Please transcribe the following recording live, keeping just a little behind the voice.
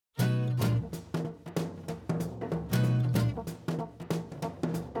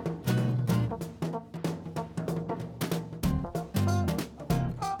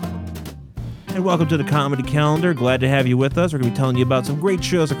And welcome to the Comedy Calendar. Glad to have you with us. We're going to be telling you about some great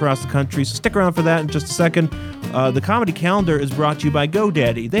shows across the country, so stick around for that in just a second. The Comedy Calendar is brought to you by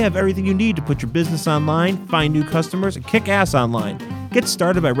GoDaddy. They have everything you need to put your business online, find new customers, and kick ass online. Get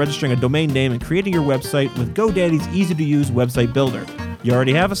started by registering a domain name and creating your website with GoDaddy's easy-to-use website builder. You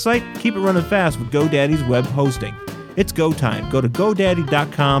already have a site? Keep it running fast with GoDaddy's web hosting. It's go time. Go to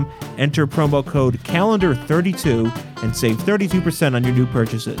GoDaddy.com, enter promo code CALENDAR32, and save 32% on your new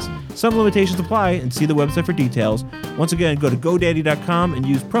purchases. Some limitations apply, and see the website for details. Once again, go to GoDaddy.com and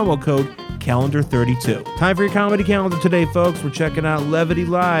use promo code CALENDAR32. Time for your Comedy Calendar today, folks. We're checking out Levity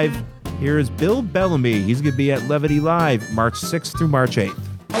Live. Here is Bill Bellamy. He's going to be at Levity Live March 6th through March 8th.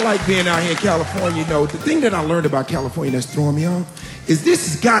 I like being out here in California. You know, the thing that I learned about California that's throwing me off is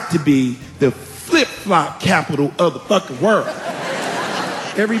this has got to be the flip-flop capital of the fucking world.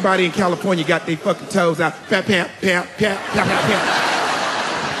 Everybody in California got their fucking toes out. Pap, pap, pap, pap, pap, pap, pap.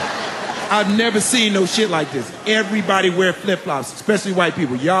 I've never seen no shit like this. Everybody wear flip-flops, especially white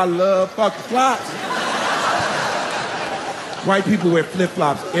people. Y'all love fucking flops. White people wear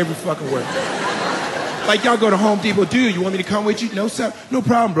flip-flops every fucking word. Like y'all go to Home Depot, dude, you want me to come with you? No, sir. No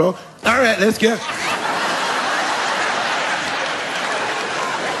problem, bro. All right, let's go.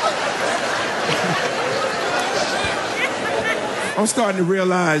 I'm starting to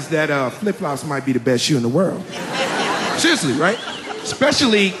realize that flip-flops might be the best shoe in the world. Seriously, right?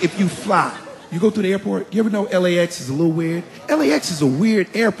 Especially if you fly. You go through the airport, you ever know LAX is a little weird? LAX is a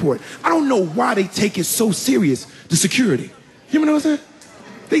weird airport. I don't know why they take it so serious, the security. You ever know what I'm saying?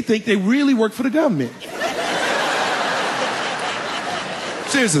 They think they really work for the government.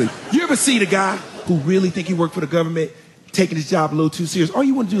 Seriously, you ever see the guy who really think he worked for the government taking his job a little too serious? All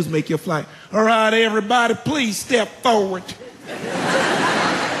you want to do is make your flight. All right, everybody, please step forward.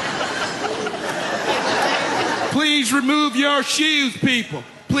 Please remove your shoes, people.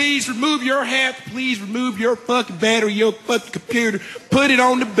 Please remove your hat. Please remove your fucking battery, your fucking computer. Put it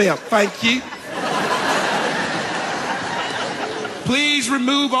on the belt. Thank you. Please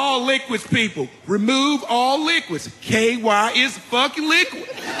remove all liquids, people. Remove all liquids. KY is a fucking liquid.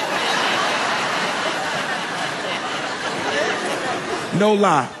 No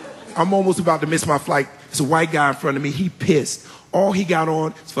lie. I'm almost about to miss my flight. There's a white guy in front of me. He pissed. All he got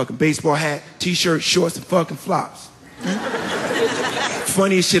on is fucking baseball hat, t-shirt, shorts, and fucking flops.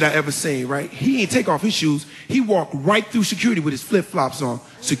 Funniest shit I ever seen, right? He ain't take off his shoes. He walked right through security with his flip-flops on.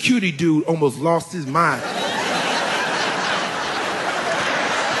 Security dude almost lost his mind.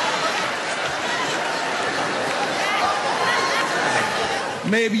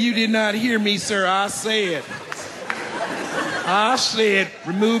 Maybe you did not hear me, sir. I said,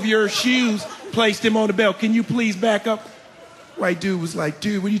 remove your shoes, place them on the belt. Can you please back up? White dude was like,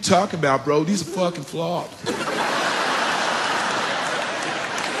 dude, what are you talking about, bro? These are fucking flops.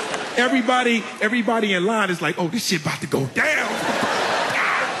 Everybody in line is like, oh, this shit about to go down.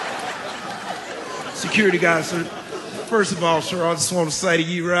 Security guy said, first of all, sir, I just want to say to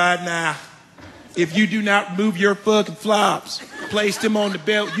you right now, if you do not remove your fucking flops, place them on the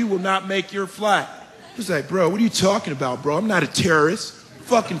belt, you will not make your flight. He was like, bro, what are you talking about, bro? I'm not a terrorist.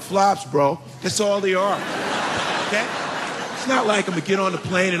 Fucking flops, bro. That's all they are. Okay? It's not like I'm gonna get on the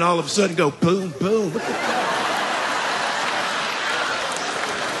plane and all of a sudden go boom, boom.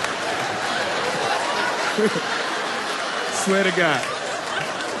 Swear to God.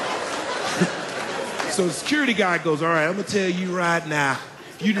 So the security guy goes, all right, I'm gonna tell you right now,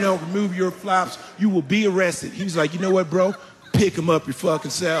 if you don't remove your flops, you will be arrested. He was like, you know what, bro? Pick him up your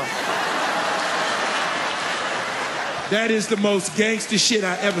fucking self. That is the most gangster shit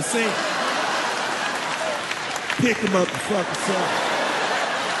I ever seen. Pick him up your fucking self.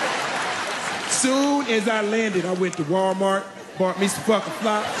 Soon as I landed, I went to Walmart, bought me some fucking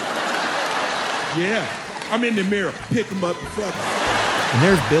flops. Yeah, I'm in the mirror. Pick him up your fucking self. And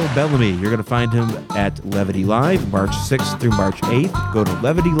there's Bill Bellamy. You're going to find him at Levity Live, March 6th through March 8th. Go to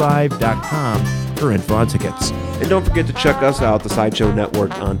levitylive.com for info on tickets. And don't forget to check us out, the Sideshow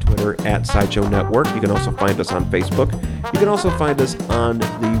Network, on Twitter at Sideshow Network. You can also find us on Facebook. You can also find us on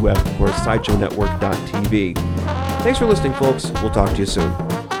the web, of course, sideshownetwork.tv. Thanks for listening, folks. We'll talk to you soon.